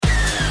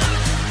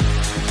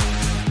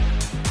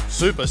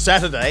Super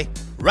Saturday,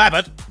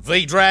 Rabbit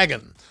v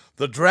Dragon.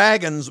 The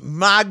Dragons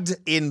mugged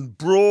in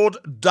broad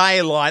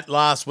daylight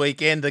last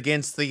weekend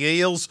against the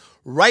Eels.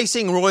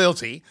 Racing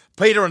royalty,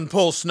 Peter and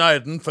Paul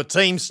Snowden for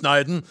Team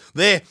Snowden,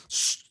 they're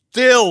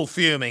still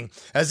fuming,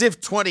 as if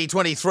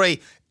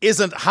 2023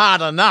 isn't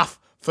hard enough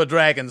for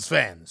Dragons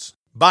fans.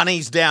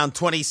 Bunnies down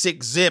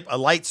 26-0, a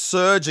late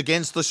surge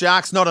against the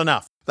Sharks, not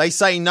enough. They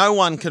say no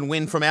one can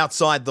win from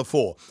outside the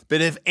four,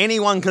 but if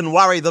anyone can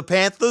worry the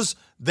Panthers,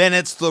 then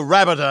it's the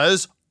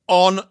Rabbitohs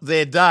on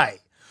their day.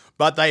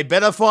 But they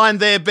better find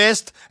their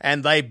best,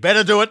 and they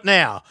better do it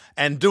now,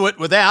 and do it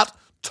without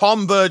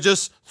Tom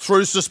Burgess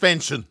through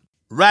suspension.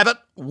 Rabbit,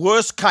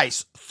 worst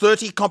case,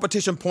 30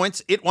 competition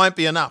points, it won't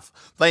be enough.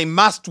 They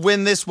must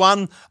win this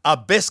one, a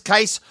best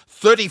case,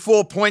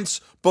 34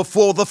 points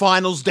before the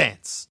finals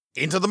dance.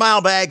 Into the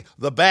mailbag,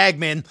 the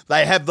bagmen,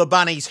 they have the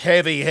Bunnies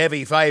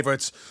heavy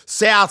favourites.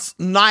 Souths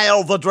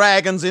nail the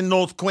Dragons in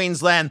North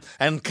Queensland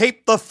and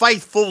keep the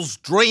faithful's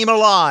dream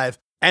alive.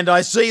 And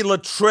I see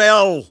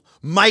Latrell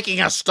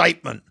making a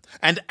statement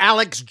and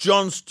Alex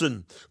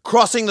Johnston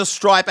crossing the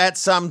stripe at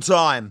some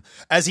time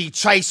as he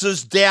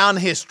chases down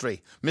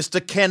history,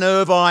 Mr. Ken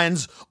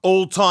Irvine's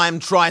all-time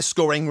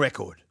try-scoring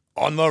record.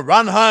 On the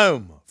run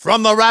home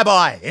from the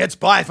Rabbi, it's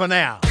bye for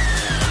now.